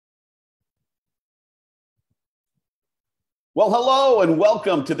Well, hello and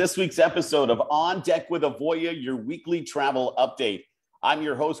welcome to this week's episode of On Deck with Avoya, your weekly travel update. I'm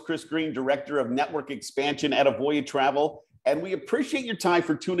your host, Chris Green, Director of Network Expansion at Avoya Travel, and we appreciate your time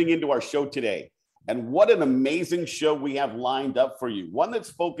for tuning into our show today. And what an amazing show we have lined up for you, one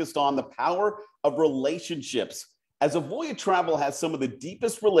that's focused on the power of relationships, as Avoya Travel has some of the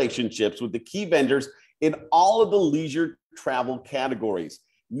deepest relationships with the key vendors in all of the leisure travel categories.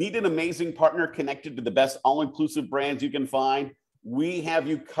 Need an amazing partner connected to the best all-inclusive brands you can find? We have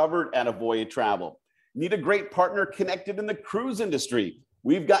you covered at Avoya Travel. Need a great partner connected in the cruise industry?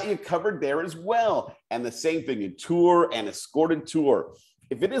 We've got you covered there as well. And the same thing in tour and escorted tour.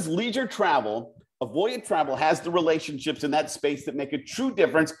 If it is leisure travel, Avoya Travel has the relationships in that space that make a true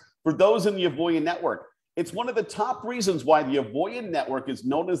difference for those in the Avoya network. It's one of the top reasons why the Avoya network is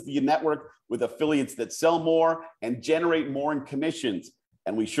known as the network with affiliates that sell more and generate more in commissions.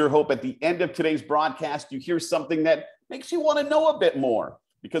 And we sure hope at the end of today's broadcast, you hear something that makes you want to know a bit more,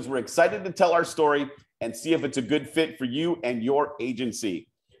 because we're excited to tell our story and see if it's a good fit for you and your agency.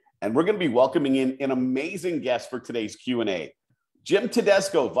 And we're going to be welcoming in an amazing guest for today's Q&A. Jim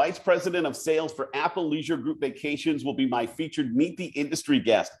Tedesco, Vice President of Sales for Apple Leisure Group Vacations, will be my featured Meet the Industry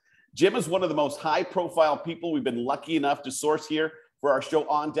guest. Jim is one of the most high-profile people we've been lucky enough to source here for our show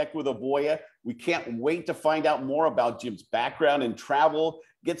On Deck with Avoya. We can't wait to find out more about Jim's background in travel,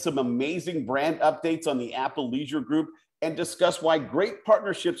 get some amazing brand updates on the Apple Leisure Group, and discuss why great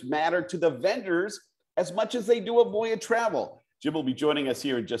partnerships matter to the vendors as much as they do Avoya Travel. Jim will be joining us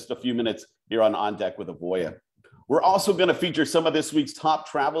here in just a few minutes here on Deck with Avoya. We're also going to feature some of this week's top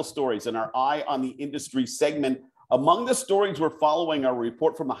travel stories in our Eye on the Industry segment. Among the stories we're following are a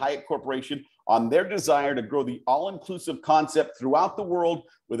report from the Hyatt Corporation on their desire to grow the all-inclusive concept throughout the world,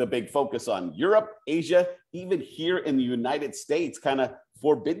 with a big focus on Europe, Asia, even here in the United States, kind of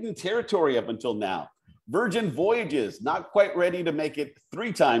forbidden territory up until now. Virgin Voyages, not quite ready to make it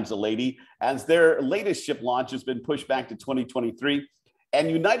 3 times a lady, as their latest ship launch has been pushed back to 2023.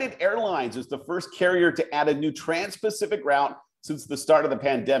 And United Airlines is the first carrier to add a new trans-Pacific route since the start of the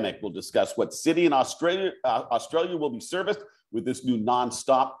pandemic. We'll discuss what city in Australia will be serviced with this new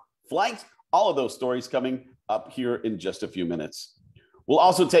non-stop flight. All of those stories coming up here in just a few minutes. We'll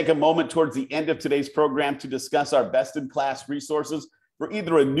also take a moment towards the end of today's program to discuss our best-in-class resources for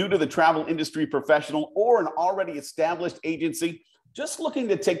either a new to the travel industry professional or an already established agency just looking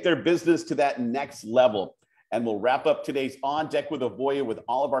to take their business to that next level. And we'll wrap up today's On Deck with Avoya with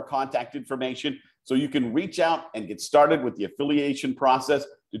all of our contact information, so you can reach out and get started with the affiliation process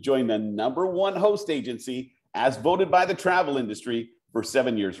to join the #1 host agency as voted by the travel industry for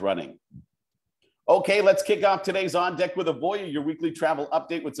 7 years running. Okay, let's kick off today's On Deck with Avoya, your weekly travel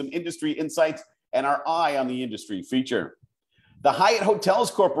update with some industry insights and our Eye on the Industry feature. The Hyatt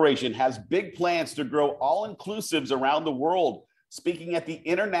Hotels Corporation has big plans to grow all-inclusives around the world. Speaking at the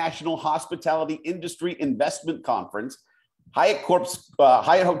International Hospitality Industry Investment Conference, Hyatt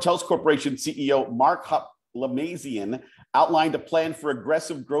Hotels Corporation CEO Mark Lamazian outlined a plan for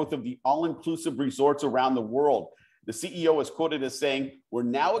aggressive growth of the all-inclusive resorts around the world. The CEO is quoted as saying, "We're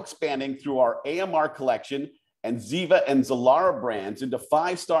now expanding through our AMR collection and Ziva and Zalara brands into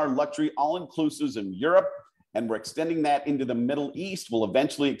 5-star luxury all-inclusives in Europe, and we're extending that into the Middle East. We'll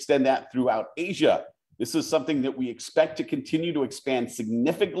eventually extend that throughout Asia. This is something that we expect to continue to expand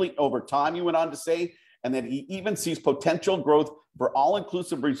significantly over time," he went on to say, and that he even sees potential growth for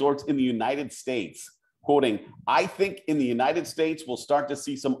all-inclusive resorts in the United States. Quoting, "I think in the United States, we'll start to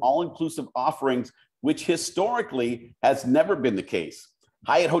see some all-inclusive offerings, which historically has never been the case."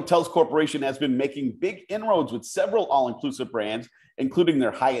 Hyatt Hotels Corporation has been making big inroads with several all-inclusive brands, including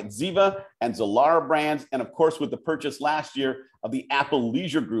their Hyatt Ziva and Zalara brands, and of course with the purchase last year of the Apple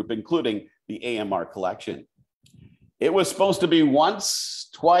Leisure Group, including the AMR collection. It was supposed to be once,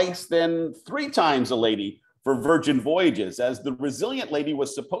 twice, then 3 times a lady for Virgin Voyages, as the Resilient Lady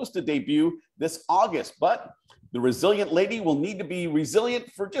was supposed to debut this August, but the Resilient Lady will need to be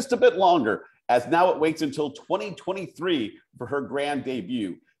resilient for just a bit longer, as now it waits until 2023 for her grand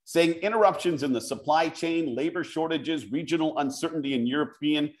debut, saying interruptions in the supply chain, labor shortages, regional uncertainty in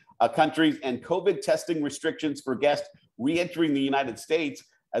European countries, and COVID testing restrictions for guests re-entering the United States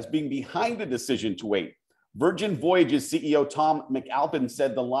as being behind the decision to wait. Virgin Voyages CEO Tom McAlpin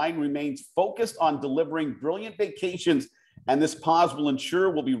said the line remains focused on delivering brilliant vacations, and this pause will ensure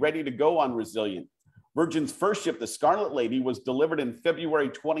we'll be ready to go on Resilient. Virgin's first ship, the Scarlet Lady, was delivered in February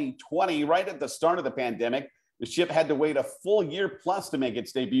 2020, right at the start of the pandemic. The ship had to wait a full year plus to make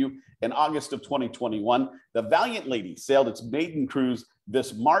its debut in August of 2021. The Valiant Lady sailed its maiden cruise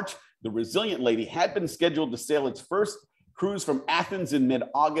this March. The Resilient Lady had been scheduled to sail its first cruise from Athens in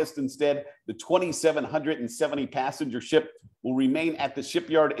mid-August. Instead, the 2,770 passenger ship will remain at the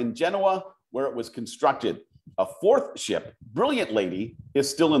shipyard in Genoa, where it was constructed. A fourth ship, Brilliant Lady, is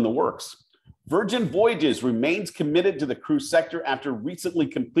still in the works. Virgin Voyages remains committed to the cruise sector after recently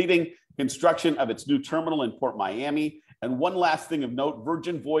completing construction of its new terminal in Port Miami. And one last thing of note,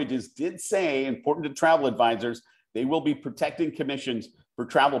 Virgin Voyages did say, important to travel advisors, they will be protecting commissions for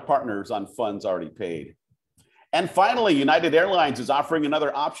travel partners on funds already paid. And finally, United Airlines is offering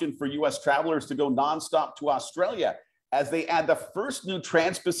another option for U.S. travelers to go nonstop to Australia as they add the first new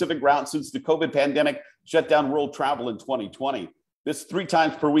trans-Pacific route since the COVID pandemic shut down world travel in 2020. This 3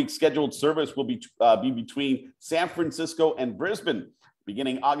 times per week scheduled service will be between San Francisco and Brisbane,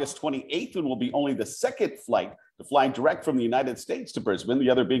 beginning August 28th, and will be only the second flight to fly direct from the United States to Brisbane, the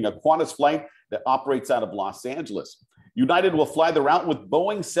other being a Qantas flight that operates out of Los Angeles. United will fly the route with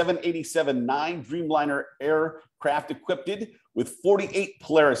Boeing 787-9 Dreamliner aircraft equipped with 48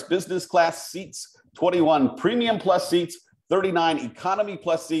 Polaris business class seats, 21 premium plus seats, 39 economy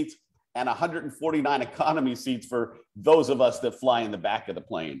plus seats, and 149 economy seats for those of us that fly in the back of the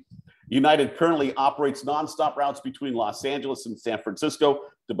plane. United currently operates nonstop routes between Los Angeles and San Francisco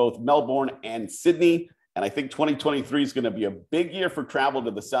to both Melbourne and Sydney. And I think 2023 is going to be a big year for travel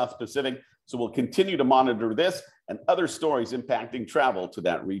to the South Pacific. So we'll continue to monitor this and other stories impacting travel to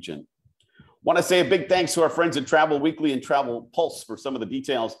that region. Want to say a big thanks to our friends at Travel Weekly and Travel Pulse for some of the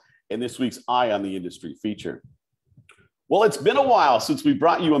details in this week's Eye on the Industry feature. Well, it's been a while since we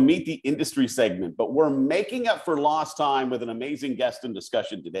brought you a Meet the Industry segment, but we're making up for lost time with an amazing guest in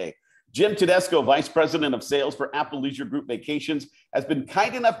discussion today. Jim Tedesco, Vice President of Sales for Apple Leisure Group Vacations, has been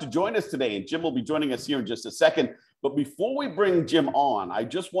kind enough to join us today, and Jim will be joining us here in just a second. But before we bring Jim on, I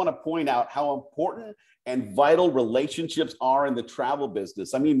just want to point out how important and vital relationships are in the travel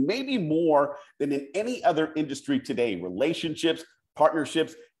business. I mean, maybe more than in any other industry today. Relationships,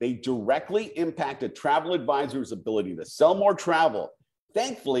 partnerships, they directly impact a travel advisor's ability to sell more travel.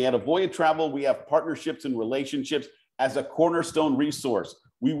 Thankfully, at Avoya Travel, we have partnerships and relationships as a cornerstone resource.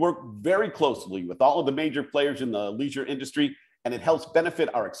 We work very closely with all of the major players in the leisure industry, and it helps benefit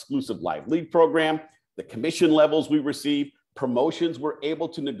our exclusive live lead program, the commission levels we receive, promotions we're able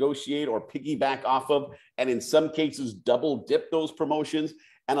to negotiate or piggyback off of, and in some cases, double dip those promotions,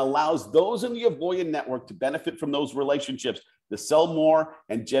 and allows those in the Avoya network to benefit from those relationships to sell more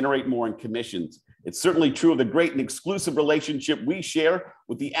and generate more in commissions. It's certainly true of the great and exclusive relationship we share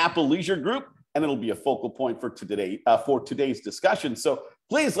with the Apple Leisure Group, and it'll be a focal point for today's discussion. So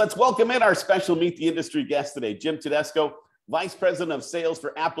please, let's welcome in our special Meet the Industry guest today, Jim Tedesco, Vice President of Sales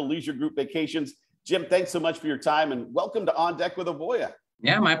for Apple Leisure Group Vacations. Jim, thanks so much for your time, and welcome to On Deck with Avoya.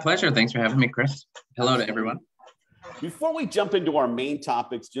 Yeah, my pleasure. Thanks for having me, Chris. Hello to everyone. Before we jump into our main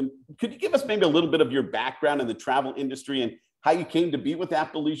topics, Jim, could you give us maybe a little bit of your background in the travel industry and how you came to be with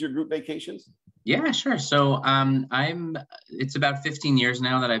Apple Leisure Group Vacations? Yeah, sure. So it's about 15 years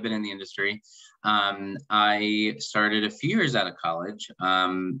now that I've been in the industry. I started a few years out of college,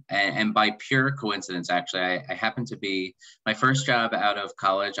 and by pure coincidence, actually, I happened to be, my first job out of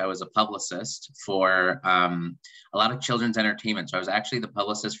college, I was a publicist for a lot of children's entertainment. So I was actually the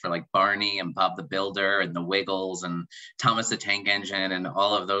publicist for like Barney and Bob the Builder and the Wiggles and Thomas the Tank Engine and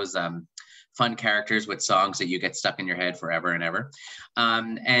all of those fun characters with songs that you get stuck in your head forever and ever.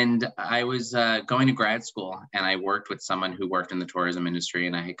 And I was going to grad school, and I worked with someone who worked in the tourism industry.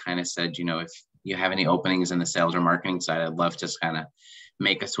 And I kind of said, you know, if you have any openings in the sales or marketing side, I'd love to just kind of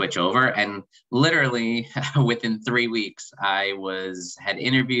make a switch over. And literally within 3 weeks, I had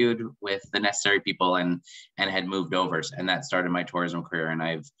interviewed with the necessary people and had moved over. And that started my tourism career. And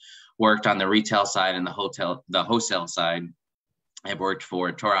I've worked on the retail side and the wholesale side. I've worked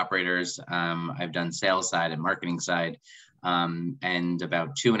for tour operators. I've done sales side and marketing side. And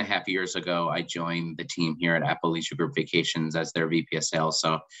about 2.5 years ago, I joined the team here at Apple Leisure Group Vacations as their VP of Sales.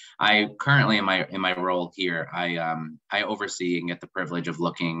 So I currently in my role here, I oversee and get the privilege of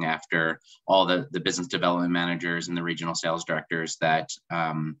looking after all the business development managers and the regional sales directors that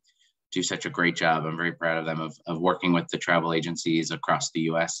do such a great job. I'm very proud of them of working with the travel agencies across the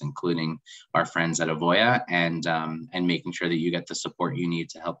US, including our friends at Avoya, and making sure that you get the support you need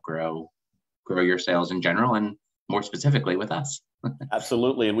to help grow your sales in general and more specifically with us.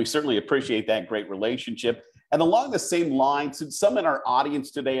 Absolutely. And we certainly appreciate that great relationship. And along the same line, since some in our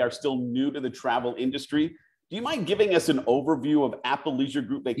audience today are still new to the travel industry, do you mind giving us an overview of Apple Leisure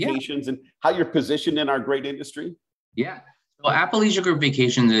Group Vacations and how you're positioned in our great industry? Yeah. Well, Apple Leisure Group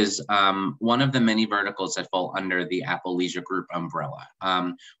Vacations is one of the many verticals that fall under the Apple Leisure Group umbrella.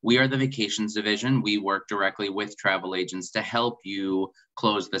 We are the vacations division. We work directly with travel agents to help you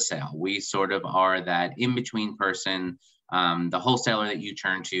close the sale. We sort of are that in-between person the wholesaler that you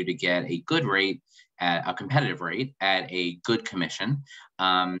turn to get a good rate at a competitive rate at a good commission,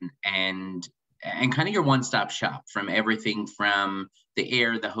 and kind of your one-stop shop from everything from the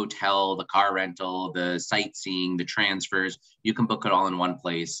air, the hotel, the car rental, the sightseeing, the transfers. You can book it all in one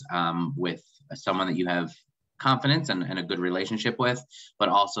place with someone that you have confidence and a good relationship with, but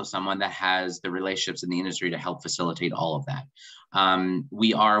also someone that has the relationships in the industry to help facilitate all of that.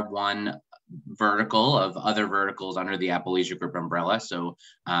 We are one vertical of other verticals under the Appalachia Group umbrella. So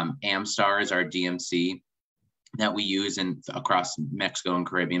Amstar is our DMC that we use across Mexico and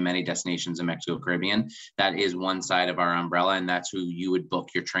Caribbean, many destinations in Mexico, Caribbean. That is one side of our umbrella, and that's who you would book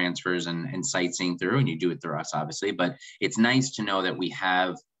your transfers and sightseeing through, and you do it through us, obviously. But it's nice to know that we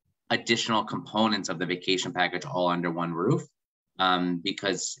have additional components of the vacation package all under one roof,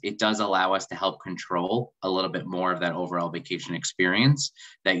 because it does allow us to help control a little bit more of that overall vacation experience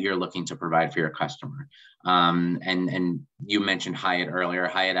that you're looking to provide for your customer. And you mentioned Hyatt earlier.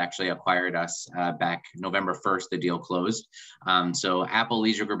 Hyatt actually acquired us back November 1st, the deal closed. So Apple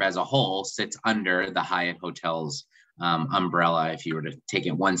Leisure Group as a whole sits under the Hyatt Hotels umbrella, if you were to take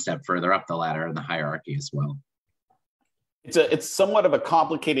it one step further up the ladder in the hierarchy as well. It's somewhat of a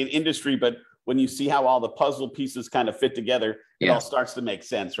complicated industry, but when you see how all the puzzle pieces kind of fit together, it all starts to make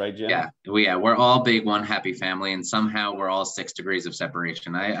sense, right, Jim? Yeah, we're all big, one happy family, and somehow we're all 6 degrees of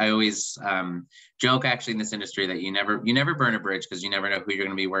separation. I always joke actually in this industry that you never burn a bridge, because you never know who you're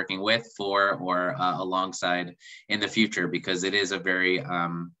going to be working with, for, or alongside in the future, because it is a very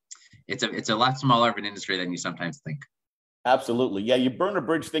it's a lot smaller of an industry than you sometimes think. Absolutely. Yeah, you burn a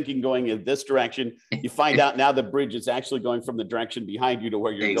bridge thinking going in this direction. You find out now the bridge is actually going from the direction behind you to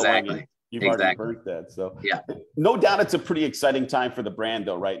where you're going. And you've already burnt that. So yeah, no doubt it's a pretty exciting time for the brand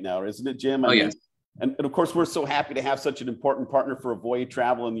though right now, isn't it, Jim? Yes. And of course, we're so happy to have such an important partner for Avoya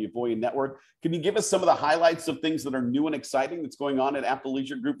Travel and the Avoya Network. Can you give us some of the highlights of things that are new and exciting that's going on at Apple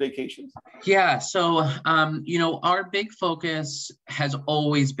Leisure Group Vacations? Yeah, so, our big focus has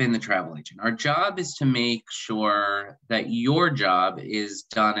always been the travel agent. Our job is to make sure that your job is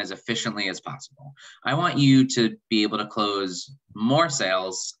done as efficiently as possible. I want you to be able to close more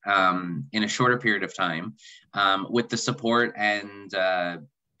sales in a shorter period of time with the support and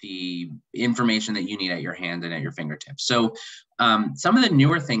the information that you need at your hand and at your fingertips. So some of the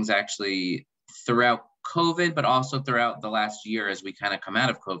newer things actually throughout COVID, but also throughout the last year as we kind of come out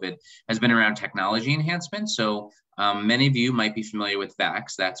of COVID, has been around technology enhancement. So many of you might be familiar with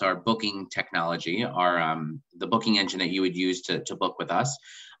VAX. That's our booking technology, the booking engine that you would use to book with us.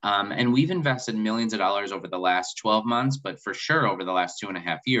 And we've invested millions of dollars over the last 12 months, but for sure over the last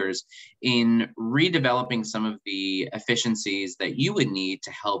 2.5 years in redeveloping some of the efficiencies that you would need to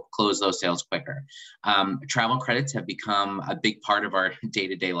help close those sales quicker. Travel credits have become a big part of our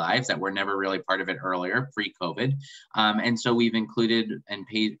day-to-day lives that were never really part of it earlier, pre-COVID. And so we've included and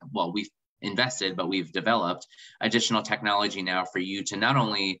paid, we've invested, but we've developed additional technology now for you to not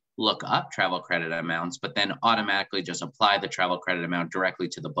only look up travel credit amounts, but then automatically just apply the travel credit amount directly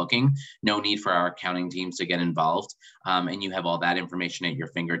to the booking. No need for our accounting teams to get involved. And you have all that information at your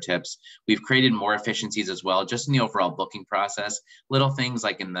fingertips. We've created more efficiencies as well, just in the overall booking process. Little things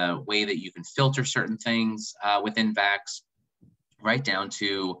like in the way that you can filter certain things within VAX, right down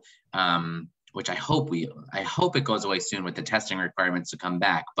to which I hope it goes away soon with the testing requirements to come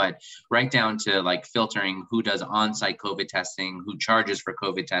back, but right down to like filtering who does on-site COVID testing, who charges for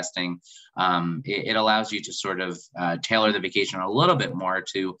COVID testing. It allows you to sort of tailor the vacation a little bit more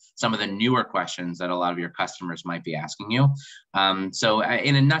to some of the newer questions that a lot of your customers might be asking you. So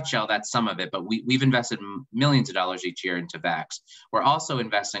in a nutshell, that's some of it, but we've invested millions of dollars each year into VAX. We're also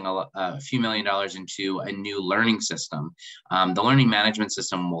investing a few $1 million into a new learning system. The learning management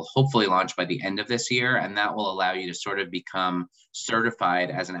system will hopefully launch by the end of this year, and that will allow you to sort of become certified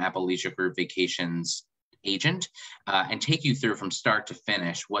as an Apple Leisure Group Vacations agent and take you through from start to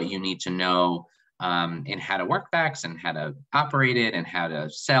finish what you need to know in how to work VAX and how to operate it and how to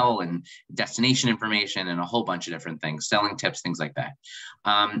sell and destination information and a whole bunch of different things, selling tips, things like that.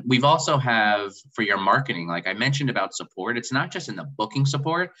 We've also have for your marketing, like I mentioned about support, it's not just in the booking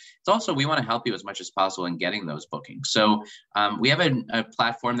support, it's also we want to help you as much as possible in getting those bookings. So we have a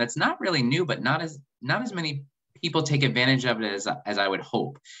platform that's not really new, but not as many people take advantage of it as I would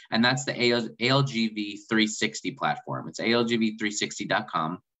hope. And that's the ALGV 360 platform. It's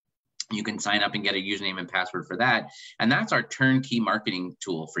ALGV360.com. You can sign up and get a username and password for that. And that's our turnkey marketing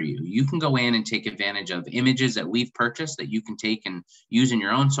tool for you. You can go in and take advantage of images that we've purchased that you can take and use in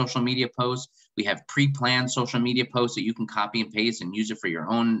your own social media posts. We have pre-planned social media posts that you can copy and paste and use it for your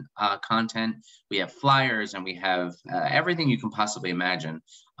own content. We have flyers, and we have everything you can possibly imagine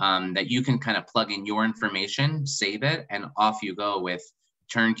that you can kind of plug in your information, save it, and off you go with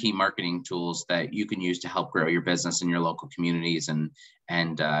turnkey marketing tools that you can use to help grow your business in your local communities and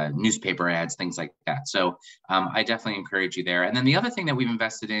newspaper ads, things like that. So I definitely encourage you there. And then the other thing that we've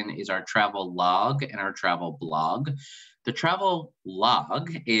invested in is our travel log and our travel blog. The travel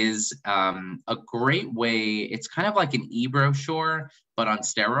log is a great way. It's kind of like an e-brochure, but on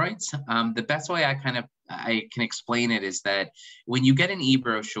steroids. The best way I can explain it is that when you get an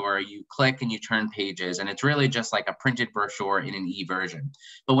e-brochure, you click and you turn pages, and it's really just like a printed brochure in an e-version.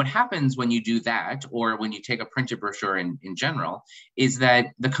 But what happens when you do that, or when you take a printed brochure in general, is that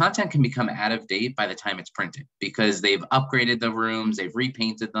the content can become out of date by the time it's printed, because they've upgraded the rooms, they've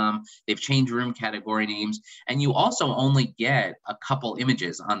repainted them, they've changed room category names, and you also only get a couple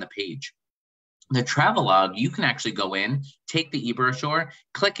images on the page. The travelog, you can actually go in, take the e-brochure,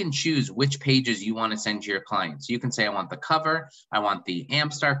 click and choose which pages you want to send to your clients. You can say, I want the cover, I want the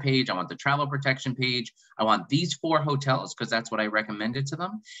Amstar page, I want the travel protection page, I want these 4 hotels because that's what I recommended to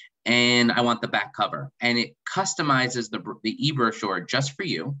them, and I want the back cover. And it customizes the e-brochure just for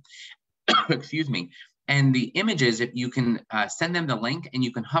you. Excuse me. And the images, if you can send them the link and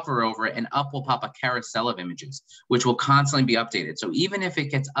you can hover over it, and up will pop a carousel of images, which will constantly be updated. So even if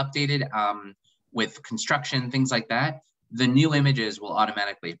it gets updated with construction, things like that, the new images will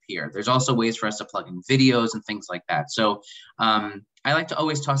automatically appear. There's also ways for us to plug in videos and things like that. So I like to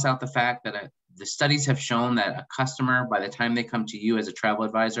always toss out the fact that the studies have shown that a customer, by the time they come to you as a travel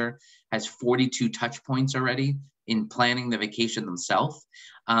advisor, has 42 touch points already in planning the vacation themselves.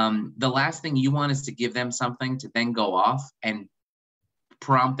 The last thing you want is to give them something to then go off and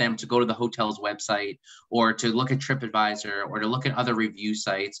prompt them to go to the hotel's website, or to look at TripAdvisor, or to look at other review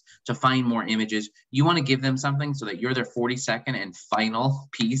sites to find more images. You want to give them something so that you're their 42nd and final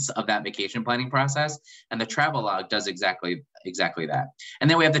piece of that vacation planning process. And the travel log does exactly that. And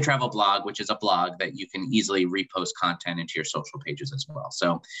then we have the travel blog, which is a blog that you can easily repost content into your social pages as well.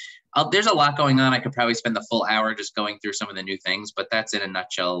 So there's a lot going on. I could probably spend the full hour just going through some of the new things, but that's in a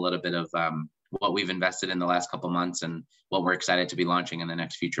nutshell a little bit of what we've invested in the last couple of months and what we're excited to be launching in the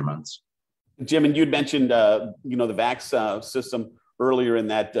next future months. Jim, and you'd mentioned, the VAX system earlier in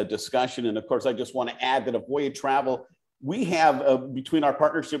that discussion. And of course, I just want to add that Avoya Travel, we have, between our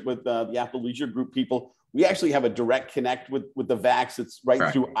partnership with the Apple Leisure Group people, we actually have a direct connect with the VAX. It's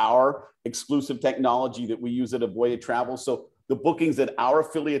right through our exclusive technology that we use at Avoya Travel. So the bookings that our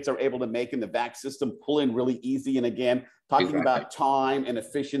affiliates are able to make in the VAX system pull in really easy. And again, talking about time and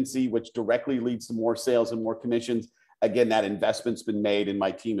efficiency, which directly leads to more sales and more commissions. Again, that investment's been made, and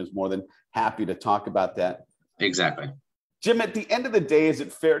my team is more than happy to talk about that. Exactly. Jim, at the end of the day, is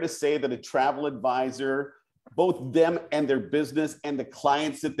it fair to say that a travel advisor, both them and their business and the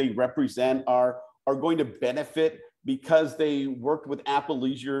clients that they represent are going to benefit because they worked with Apple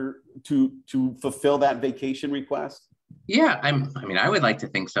Leisure to fulfill that vacation request? Yeah, I would like to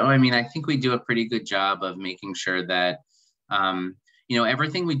think so. I think we do a pretty good job of making sure that,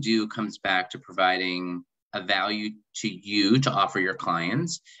 everything we do comes back to providing a value to you to offer your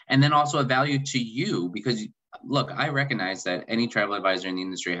clients, and then also a value to you, because look, I recognize that any travel advisor in the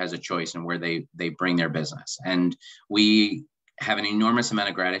industry has a choice in where they bring their business. And we have an enormous amount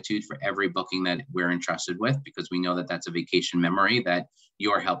of gratitude for every booking that we're entrusted with, because we know that that's a vacation memory that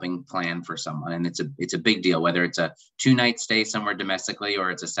you're helping plan for someone. And it's a big deal, whether it's a 2-night stay somewhere domestically or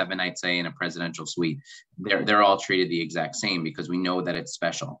it's a 7-night stay in a presidential suite. They're all treated the exact same because we know that it's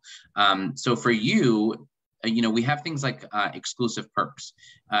special. So for you, we have things like exclusive perks.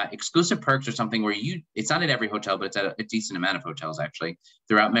 Exclusive perks are something where it's not at every hotel, but it's at a decent amount of hotels actually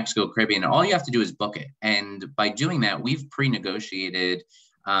throughout Mexico, Caribbean. All you have to do is book it. And by doing that, we've pre-negotiated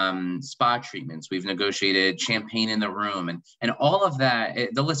spa treatments. We've negotiated champagne in the room, and all of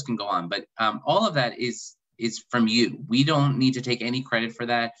that, the list can go on, but all of that is from you. We don't need to take any credit for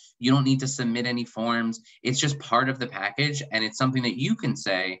that. You don't need to submit any forms. It's just part of the package. And it's something that you can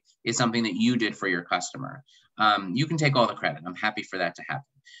say is something that you did for your customer. You can take all the credit. I'm happy for that to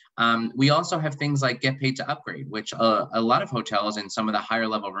happen. We also have things like get paid to upgrade, which a lot of hotels in some of the higher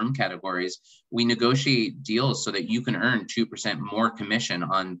level room categories, we negotiate deals so that you can earn 2% more commission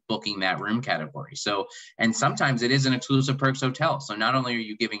on booking that room category. So, and sometimes it is an exclusive perks hotel. So not only are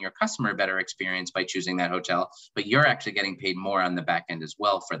you giving your customer a better experience by choosing that hotel, but you're actually getting paid more on the back end as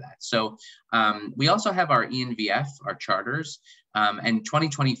well for that. So we also have our ENVF, our charters, And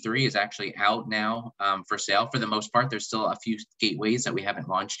 2023 is actually out now for sale. For the most part, there's still a few gateways that we haven't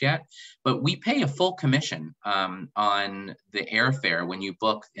launched yet, but we pay a full commission on the airfare when you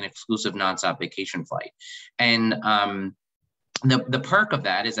book an exclusive nonstop vacation flight. And the perk of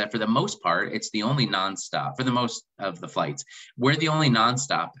that is that for the most part, it's the only nonstop for the most of the flights. We're the only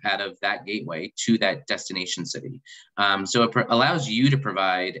nonstop out of that gateway to that destination city. So it allows you to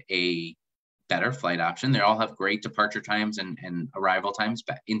provide a better flight option. They all have great departure times and arrival times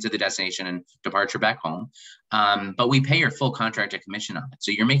back into the destination and departure back home. But we pay your full contracted commission on it.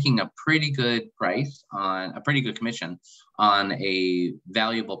 So you're making a pretty good price on a pretty good commission on a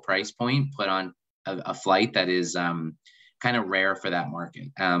valuable price point put on a flight that is kind of rare for that market.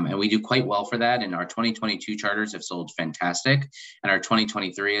 And we do quite well for that. And our 2022 charters have sold fantastic. And our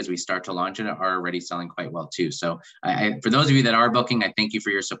 2023, as we start to launch it, are already selling quite well too. So for those of you that are booking, I thank you for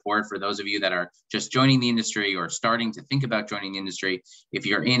your support. For those of you that are just joining the industry or starting to think about joining the industry, if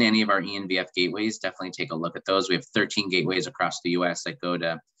you're in any of our ENVF gateways, definitely take a look at those. We have 13 gateways across the US that go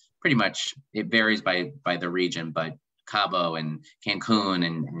to pretty much, it varies by the region, but Cabo and Cancun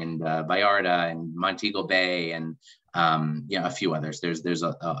and Vallarta and Montego Bay and a few others. There's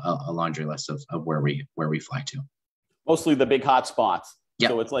a laundry list of where we fly to. Mostly the big hot spots. Yep.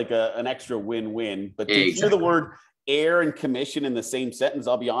 So it's like an extra win-win. But to Exactly. hear the word air and commission in the same sentence,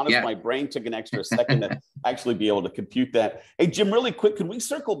 I'll be honest, my brain took an extra second to actually be able to compute that. Hey, Jim, really quick, can we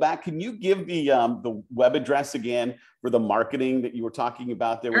circle back? Can you give the web address again for the marketing that you were talking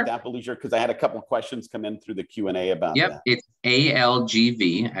about there with Apple Leisure? Because I had a couple of questions come in through the Q&A about that. It's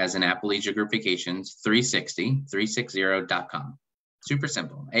ALGV as in Apple Leisure Group Vacations 360.com. Super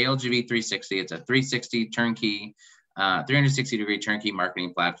simple. ALGV 360. It's a 360 turnkey, 360-degree turnkey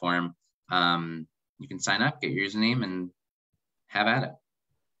marketing platform. You can sign up, get your username, and have at it.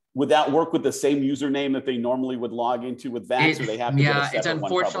 Would that work with the same username that they normally would log into with VAX, or they have to get a separate it's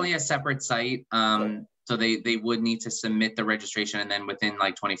unfortunately one? A separate site. So they would need to submit the registration, and then within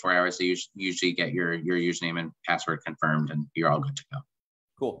like 24 hours, they usually get your username and password confirmed, and you're all good to go.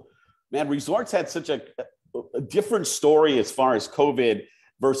 Cool. Man, resorts had such a different story as far as COVID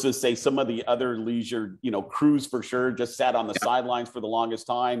versus, say, some of the other leisure, cruise for sure, just sat on the sidelines for the longest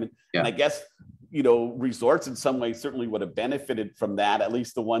time. And I guess, resorts in some ways certainly would have benefited from that, at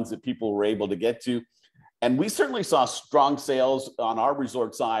least the ones that people were able to get to. And we certainly saw strong sales on our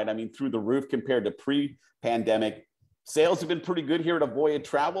resort side. I mean, through the roof compared to pre-pandemic. Sales have been pretty good here at Avoya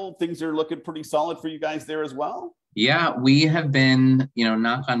Travel. Things are looking pretty solid for you guys there as well. Yeah, we have been,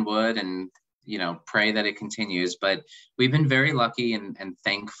 knock on wood and, pray that it continues. But we've been very lucky and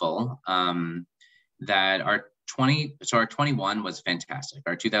thankful that our 21 was fantastic.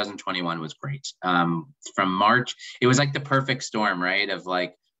 Our 2021 was great. From March, it was like the perfect storm, right? Of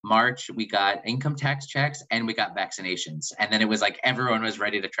like March, we got income tax checks and we got vaccinations. And then it was like everyone was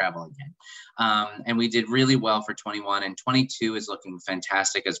ready to travel again. And we did really well for 21, and 22 is looking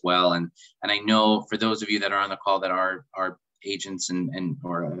fantastic as well. And I know for those of you that are on the call that are agents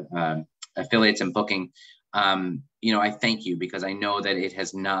or affiliates and booking, I thank you, because I know that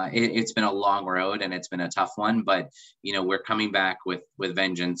it's been a long road and it's been a tough one, but we're coming back with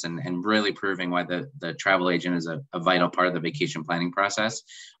vengeance and really proving why the travel agent is a vital part of the vacation planning process.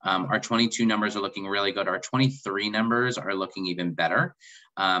 Our 22 numbers are looking really good. Our 23 numbers are looking even better.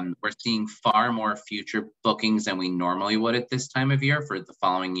 We're seeing far more future bookings than we normally would at this time of year for the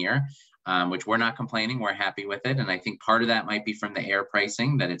following year. Which we're not complaining, we're happy with it. And I think part of that might be from the air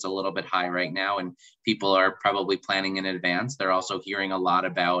pricing, that it's a little bit high right now and people are probably planning in advance. They're also hearing a lot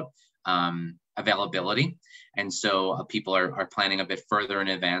about availability. And so people are planning a bit further in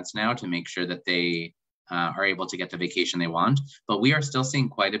advance now to make sure that they are able to get the vacation they want. But we are still seeing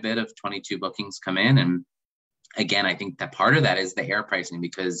quite a bit of 22 bookings come in. And again, I think that part of that is the air pricing,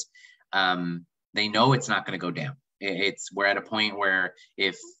 because they know it's not going to go down. We're at a point where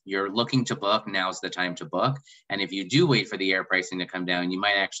if you're looking to book, now's the time to book. And if you do wait for the air pricing to come down, you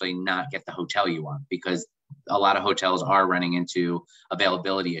might actually not get the hotel you want, because a lot of hotels are running into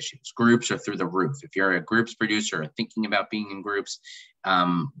availability issues. Groups are through the roof. If you're a groups producer or thinking about being in groups,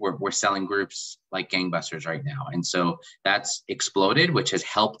 we're selling groups like gangbusters right now. And so that's exploded, which has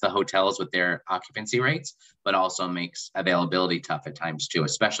helped the hotels with their occupancy rates, but also makes availability tough at times too,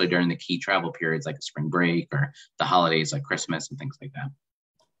 especially during the key travel periods like spring break or the holidays like Christmas and things like that.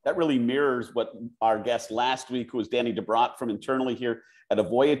 That really mirrors what our guest last week, who was Danny DeBrot from internally here at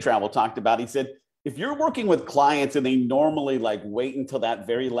Avoya Travel, talked about. He said, if you're working with clients and they normally wait until that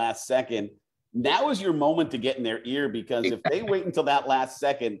very last second, now is your moment to get in their ear, because if they wait until that last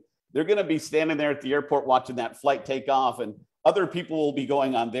second, they're going to be standing there at the airport watching that flight take off. And other people will be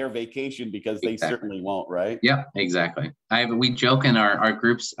going on their vacation because they Exactly. certainly won't, right? Yeah, exactly. We joke in our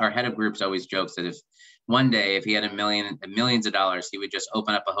groups, our head of groups always jokes that if one day, if he had millions of dollars, he would just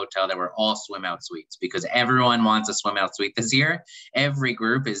open up a hotel that were all swim out suites, because everyone wants a swim out suite this year. Every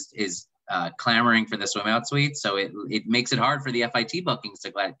group is clamoring for the swim out suite. So it makes it hard for the FIT bookings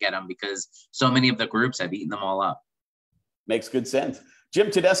to get them, because so many of the groups have eaten them all up. Makes good sense. Jim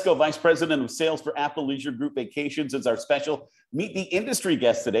Tedesco, Vice President of Sales for Apple Leisure Group Vacations, is our special Meet the Industry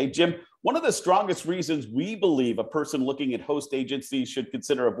guest today. Jim, one of the strongest reasons we believe a person looking at host agencies should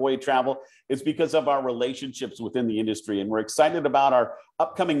consider Avoya Travel is because of our relationships within the industry. And we're excited about our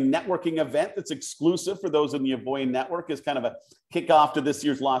upcoming networking event that's exclusive for those in the Avoya network, as kind of a kickoff to this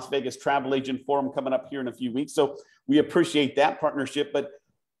year's Las Vegas Travel Agent Forum coming up here in a few weeks. So we appreciate that partnership. But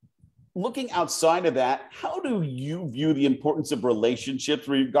looking outside of that, how do you view the importance of relationships,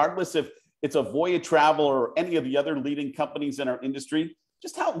 regardless if it's Avoya Travel or any of the other leading companies in our industry?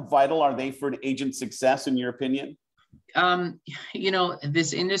 Just how vital are they for an agent's success, in your opinion?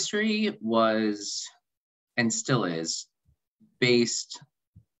 This industry was, and still is, based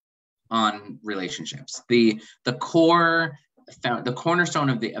on relationships. The cornerstone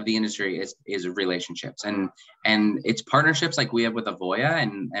of the industry is relationships, and it's partnerships like we have with Avoya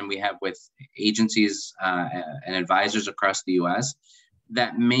and we have with agencies and advisors across the U.S.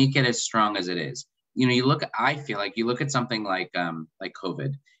 that make it as strong as it is. I feel like you look at something like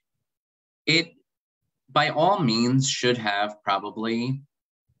COVID, it by all means should have probably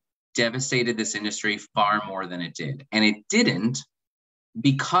devastated this industry far more than it did, and it didn't,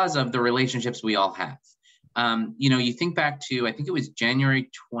 because of the relationships we all have. You think back to, I think it was January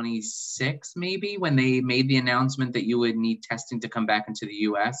 26th, maybe, when they made the announcement that you would need testing to come back into the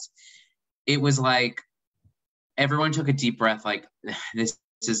US. It was like everyone took a deep breath, like, this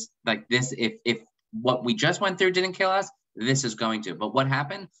is like this. If what we just went through didn't kill us, this is going to. But what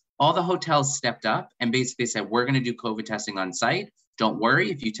happened? All the hotels stepped up and basically said, we're going to do COVID testing on site. Don't worry,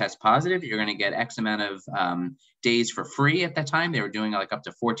 if you test positive, you're going to get X amount of days for free. At that time, they were doing like up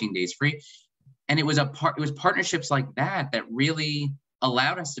to 14 days free. And it was partnerships like that that really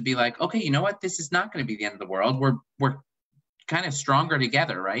allowed us to be like, okay, you know what? This is not going to be the end of the world. We're kind of stronger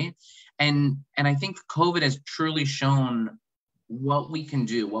together, right? And I think COVID has truly shown what we can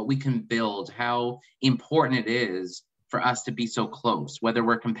do, what we can build, how important it is for us to be so close, whether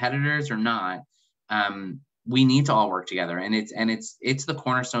we're competitors or not. We need to all work together, and it's the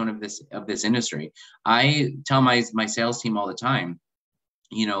cornerstone of this industry. I tell my sales team all the time,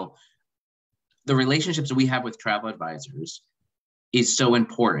 the relationships we have with travel advisors is so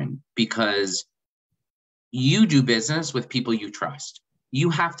important, because you do business with people you trust. You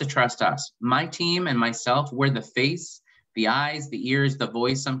have to trust us. My team and myself, we're the face, the eyes, the ears, the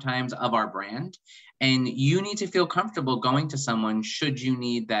voice sometimes of our brand. And you need to feel comfortable going to someone should you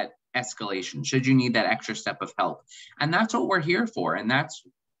need that escalation, should you need that extra step of help. And that's what we're here for. And that's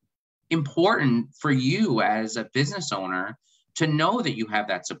important for you as a business owner, to know that you have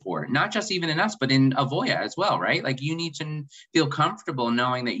that support, not just even in us, but in Avoya as well, right? Like, you need to feel comfortable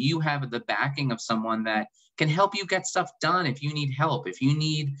knowing that you have the backing of someone that can help you get stuff done. If you need help, if you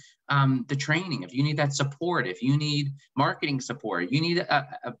need the training, if you need that support, if you need marketing support, you need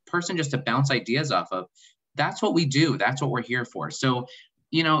a person just to bounce ideas off of. That's what we do. That's what we're here for. So,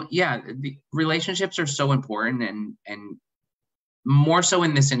 the relationships are so important, and more so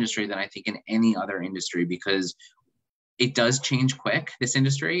in this industry than I think in any other industry, because it does change quick, this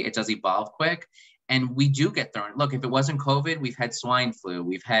industry. It does evolve quick. And we do get thrown. Look, if it wasn't COVID, we've had swine flu.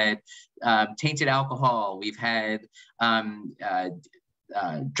 We've had tainted alcohol. We've had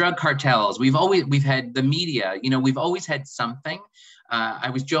drug cartels. We've had the media. We've always had something. I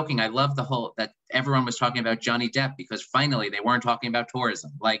was joking. I love that everyone was talking about Johnny Depp, because finally they weren't talking about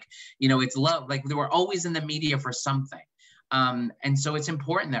tourism. It's love. Like, they were always in the media for something. And so it's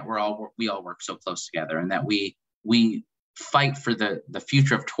important that we all work so close together, and that we fight for the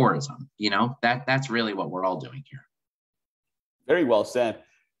future of tourism. That's really what we're all doing here. Very well said.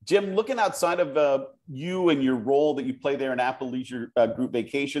 Jim, looking outside of you and your role that you play there in Apple Leisure Group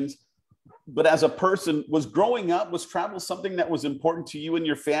Vacations, but as a person, was travel something that was important to you and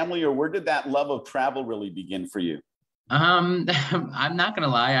your family, or where did that love of travel really begin for you? I'm not going to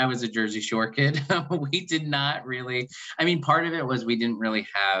lie. I was a Jersey Shore kid. We did not really, part of it was we didn't really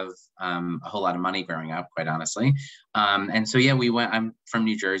have a whole lot of money growing up, quite honestly. And so, yeah, I'm from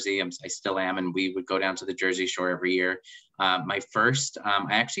New Jersey. I still am. And we would go down to the Jersey Shore every year. I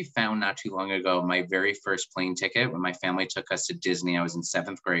actually found not too long ago, my very first plane ticket when my family took us to Disney. I was in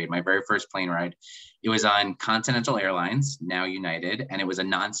 7th grade, my very first plane ride. It was on Continental Airlines, now United, and it was a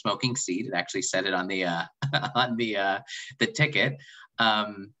non-smoking seat. It actually said it on the on the ticket.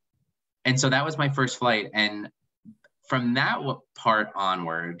 And so that was my first flight. And from that part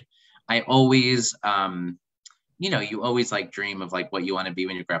onward, I always, you always like dream of like what you want to be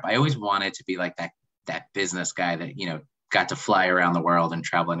when you grow up. I always wanted to be like that business guy that, got to fly around the world and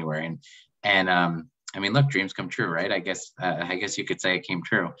travel anywhere. And I mean, look, dreams come true, right? I guess you could say it came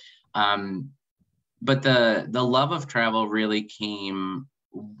true. But the love of travel really came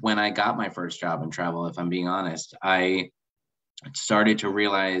when I got my first job in travel, if I'm being honest. I started to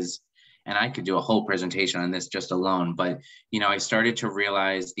realize, and I could do a whole presentation on this just alone, but, I started to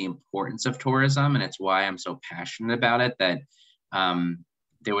realize the importance of tourism, and it's why I'm so passionate about it, that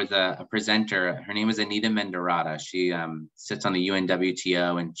there was a presenter, her name is Anita Mendorata. She sits on the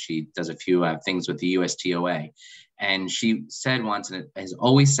UNWTO, and she does a few things with the USTOA. And she said once, and it has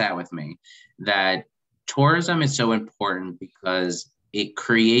always sat with me, that tourism is so important because it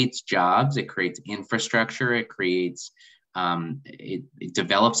creates jobs, it creates infrastructure, it creates it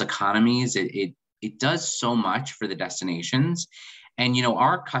develops economies. It does so much for the destinations. And,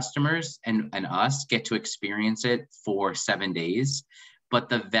 our customers and us get to experience it for 7 days. But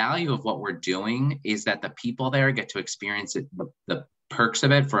the value of what we're doing is that the people there get to experience it, the perks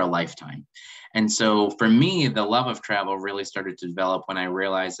of it, for a lifetime. And so for me, the love of travel really started to develop when I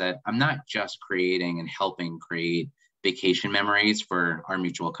realized that I'm not just creating and helping create vacation memories for our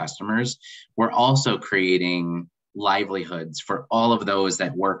mutual customers. We're also creating livelihoods for all of those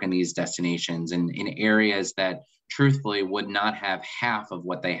that work in these destinations and in areas that truthfully would not have half of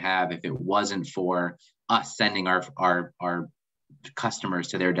what they have if it wasn't for us sending our customers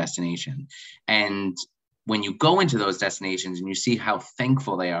to their destination. And when you go into those destinations and you see how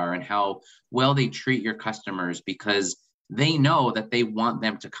thankful they are and how well they treat your customers, because they know that they want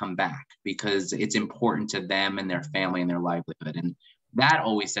them to come back because it's important to them and their family and their livelihood. And that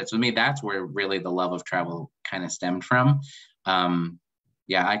always sits with me. That's where really the love of travel kind of stemmed from.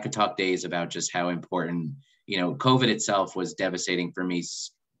 Yeah, I could talk days about just how important, COVID itself was devastating for me,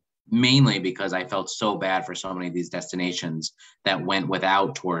 mainly because I felt so bad for so many of these destinations that went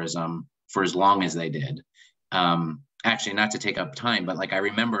without tourism for as long as they did. Actually, not to take up time, but like I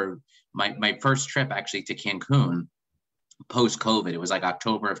remember my first trip actually to Cancun post-COVID. It was like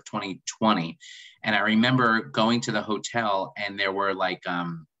October of 2020. And I remember going to the hotel and there were like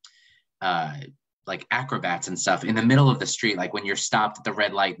acrobats and stuff in the middle of the street. Like when you're stopped at the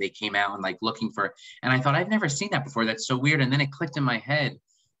red light, they came out and like looking for, and I thought, I've never seen that before. That's so weird. And then it clicked in my head.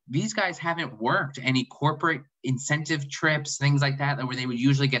 These guys haven't worked any corporate incentive trips, things like that, where they would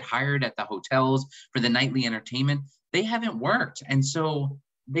usually get hired at the hotels for the nightly entertainment. They haven't worked. And so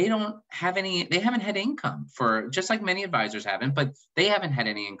they haven't had income for, just like many advisors haven't, but they haven't had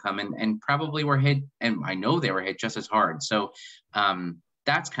any income and probably were hit. And I know they were hit just as hard. So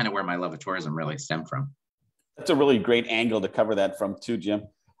that's kind of where my love of tourism really stemmed from. That's a really great angle to cover that from too, Jim.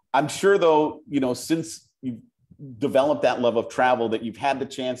 I'm sure though, since you've developed that love of travel, that you've had the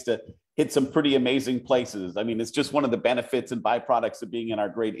chance to hit some pretty amazing places. I mean, it's just one of the benefits and byproducts of being in our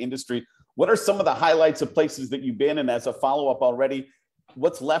great industry. What are some of the highlights of places that you've been? And as a follow-up already,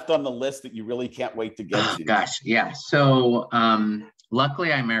 what's left on the list that you really can't wait to get to? Gosh, yeah. So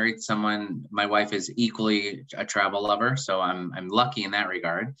luckily I married someone, my wife is equally a travel lover. So I'm lucky in that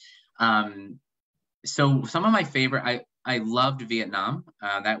regard. So some of my favorite, I loved Vietnam.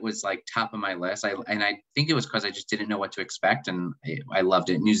 That was like top of my list. And I think it was because I just didn't know what to expect. And I loved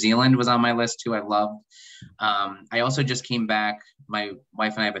it. New Zealand was on my list too. I loved. I also just came back. My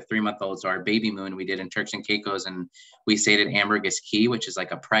wife and I have a 3-month-old. So our baby moon we did in Turks and Caicos, and we stayed at Ambergris Caye, which is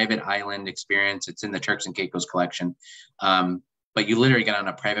like a private island experience. It's in the Turks and Caicos collection. But you literally get on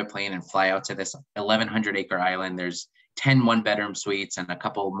a private plane and fly out to this 1,100 acre island. There's 10 1-bedroom suites and a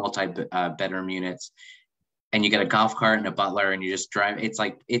couple multi-bedroom units. And you get a golf cart and a butler and you just drive.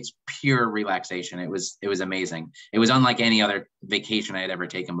 It's pure relaxation. It was amazing. It was unlike any other vacation I had ever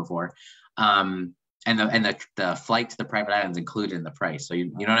taken before. And the flight to the private islands included in the price. So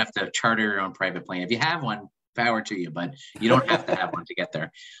you don't have to charter your own private plane. If you have one, power to you, but you don't have to have one to get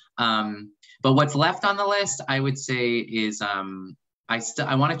there. But what's left on the list, I would say, is I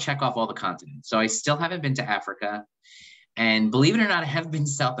want to check off all the continents. So I still haven't been to Africa, and believe it or not, I have been to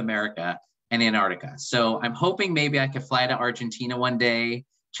South America and Antarctica. So I'm hoping maybe I could fly to Argentina one day,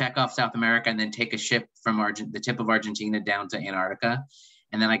 check off South America, and then take a ship from the tip of Argentina down to Antarctica.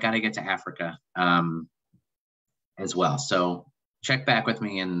 And then I got to get to Africa as well. So check back with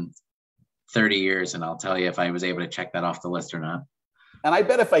me in 30 years and I'll tell you if I was able to check that off the list or not. And I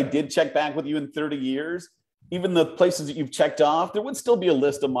bet if I did check back with you in 30 years, even the places that you've checked off, there would still be a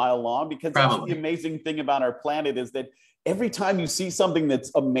list a mile long, because that's the amazing thing about our planet, is that every time you see something that's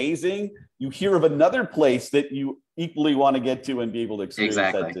amazing, you hear of another place that you equally want to get to and be able to experience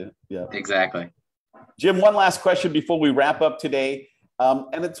that too. Yeah, exactly. Jim, one last question before we wrap up today.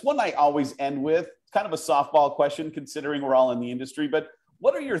 And it's one I always end with. It's kind of a softball question considering we're all in the industry, but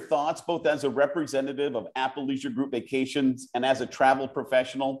what are your thoughts, both as a representative of Apple Leisure Group Vacations and as a travel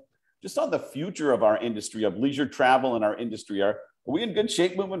professional, just on the future of our industry, of leisure travel and our industry? Are we in good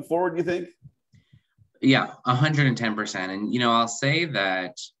shape moving forward, you think? Yeah, 110%. And, I'll say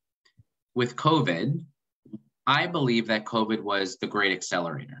that with COVID, I believe that COVID was the great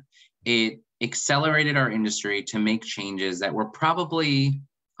accelerator. It accelerated our industry to make changes that were probably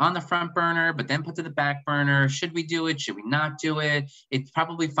on the front burner, but then put to the back burner. Should we do it? Should we not do it? It's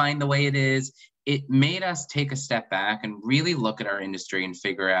probably fine the way it is. It made us take a step back and really look at our industry and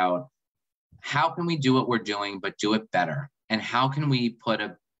figure out, how can we do what we're doing, but do it better? And how can we put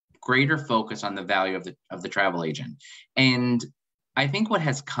a greater focus on the value of the travel agent? And I think what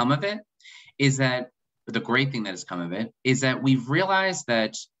has come of it is that, the great thing that has come of it is that we've realized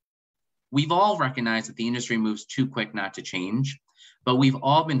that we've all recognized that the industry moves too quick not to change, but we've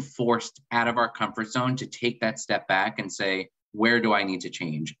all been forced out of our comfort zone to take that step back and say, where do I need to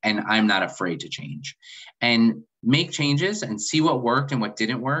change? And I'm not afraid to change and make changes and see what worked and what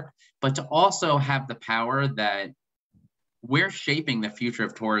didn't work, but to also have the power that we're shaping the future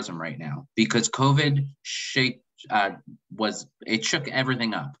of tourism right now, because COVID shook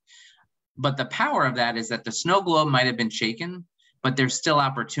everything up. But the power of that is that the snow globe might have been shaken, but there's still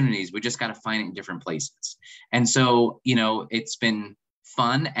opportunities. We just got to find it in different places. And so, it's been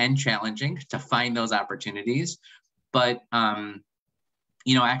fun and challenging to find those opportunities. But,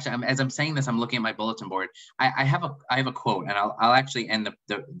 actually, as I'm saying this, I'm looking at my bulletin board. I have a quote, and I'll actually end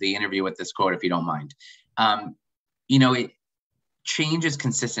the interview with this quote, if you don't mind. Change is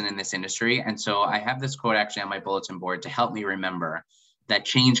consistent in this industry. And so I have this quote actually on my bulletin board to help me remember that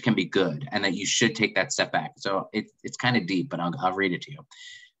change can be good and that you should take that step back. So it's kind of deep, but I'll read it to you.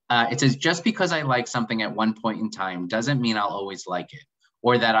 It says, just because I like something at one point in time doesn't mean I'll always like it,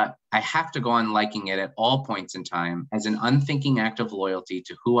 or that I have to go on liking it at all points in time as an unthinking act of loyalty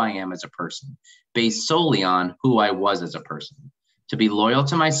to who I am as a person, based solely on who I was as a person. To be loyal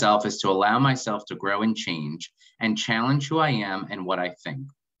to myself is to allow myself to grow and change and challenge who I am and what I think.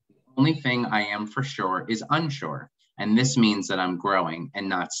 The only thing I am for sure is unsure. And this means that I'm growing and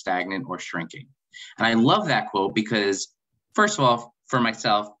not stagnant or shrinking. And I love that quote because, first of all, for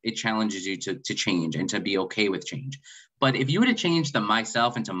myself, it challenges you to change and to be okay with change. But if you were to change the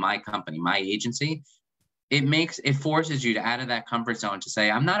myself into my company, my agency, it forces you to out of that comfort zone to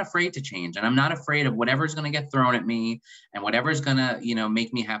say, I'm not afraid to change, and I'm not afraid of whatever's going to get thrown at me and whatever's going to,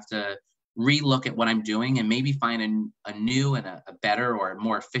 make me have to relook at what I'm doing and maybe find a new and a better or a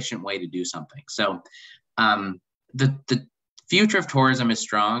more efficient way to do something. So the future of tourism is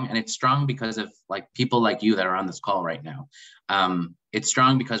strong, and it's strong because of people like you that are on this call right now. It's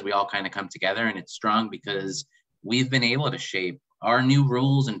strong because we all kind of come together, and it's strong because we've been able to shape our new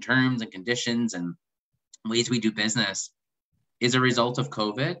rules and terms and conditions and ways we do business is a result of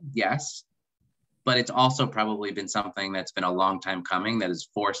COVID, yes, but it's also probably been something that's been a long time coming that has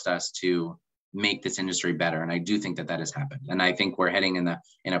forced us to make this industry better. And I do think that has happened. And I think we're heading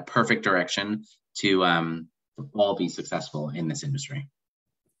in a perfect direction to all be successful in this industry.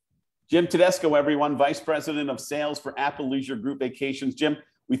 Jim Tedesco, everyone, Vice President of Sales for Apple Leisure Group Vacations. Jim,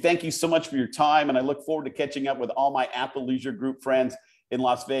 we thank you so much for your time, and I look forward to catching up with all my Apple Leisure Group friends in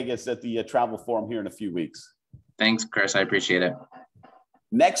Las Vegas at the Travel Forum here in a few weeks. Thanks, Chris. I appreciate it.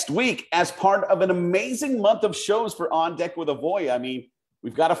 Next week, as part of an amazing month of shows for On Deck with Avoya, I mean,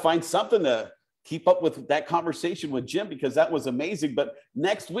 we've got to find something to keep up with that conversation with Jim, because that was amazing. But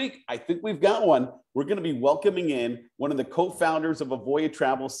next week, I think we've got one. We're going to be welcoming in one of the co-founders of Avoya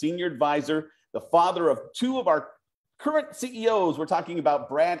Travel, senior advisor, the father of two of our current CEOs. We're talking about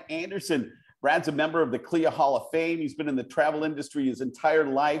Brad Anderson. Brad's a member of the CLIA Hall of Fame. He's been in the travel industry his entire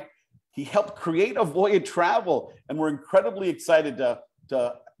life. He helped create Avoya Travel, and we're incredibly excited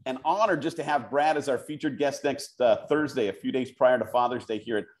and honored just to have Brad as our featured guest next Thursday, a few days prior to Father's Day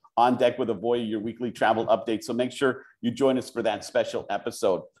here at On Deck with Avoya, your weekly travel update. So make sure you join us for that special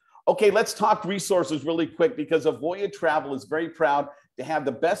episode. Okay, let's talk resources really quick, because Avoya Travel is very proud to have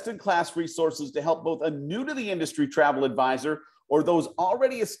the best-in-class resources to help both a new-to-the-industry travel advisor or those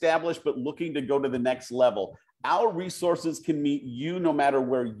already established but looking to go to the next level. Our resources can meet you no matter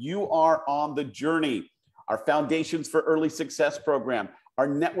where you are on the journey. Our Foundations for Early Success program, our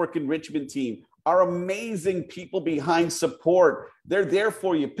network enrichment team, our amazing people behind support. They're there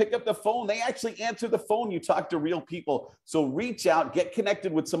for you. Pick up the phone. They actually answer the phone. You talk to real people. So reach out, get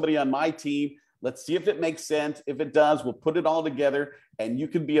connected with somebody on my team. Let's see if it makes sense. If it does, we'll put it all together and you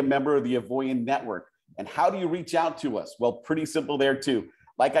can be a member of the Avoya network. And how do you reach out to us? Well, pretty simple there too.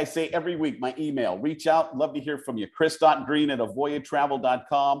 Like I say every week, my email, reach out. Love to hear from you.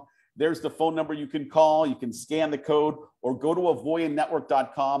 chris.green@avoyatravel.com. There's the phone number you can call. You can scan the code or go to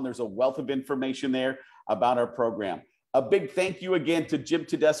avoyanetwork.com. There's a wealth of information there about our program. A big thank you again to Jim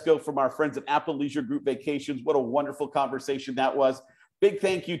Tedesco from our friends at Apple Leisure Group Vacations. What a wonderful conversation that was. Big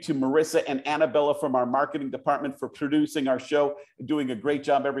thank you to Marissa and Annabella from our marketing department for producing our show and doing a great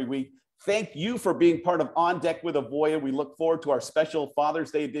job every week. Thank you for being part of On Deck with Avoya. We look forward to our special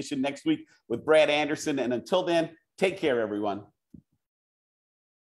Father's Day edition next week with Brad Anderson. And until then, take care, everyone.